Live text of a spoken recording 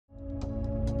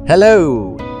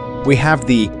Hello! We have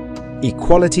the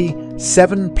equality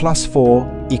 7 plus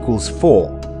 4 equals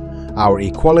 4. Our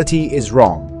equality is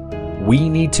wrong. We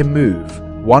need to move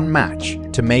one match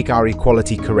to make our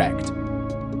equality correct.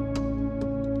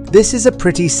 This is a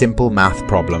pretty simple math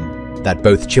problem that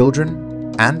both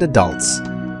children and adults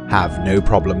have no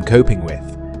problem coping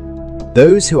with.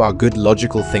 Those who are good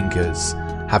logical thinkers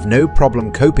have no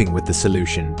problem coping with the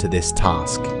solution to this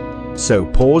task. So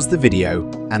pause the video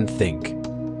and think.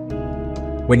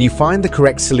 When you find the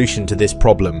correct solution to this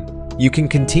problem, you can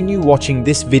continue watching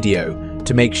this video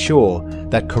to make sure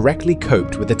that correctly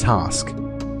coped with the task.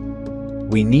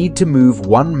 We need to move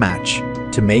one match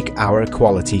to make our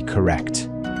equality correct.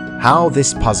 How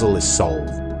this puzzle is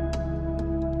solved.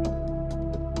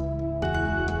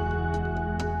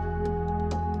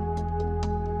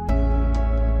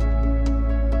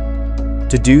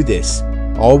 To do this,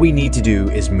 all we need to do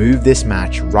is move this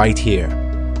match right here.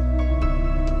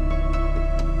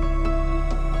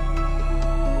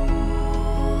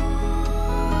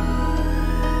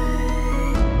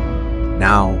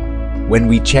 Now, when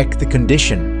we check the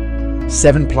condition,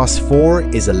 7 plus 4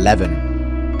 is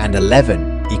 11, and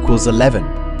 11 equals 11.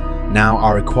 Now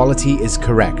our equality is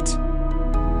correct.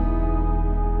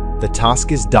 The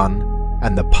task is done,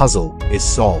 and the puzzle is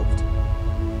solved.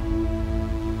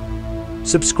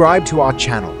 Subscribe to our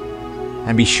channel,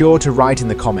 and be sure to write in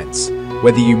the comments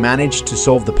whether you managed to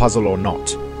solve the puzzle or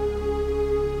not.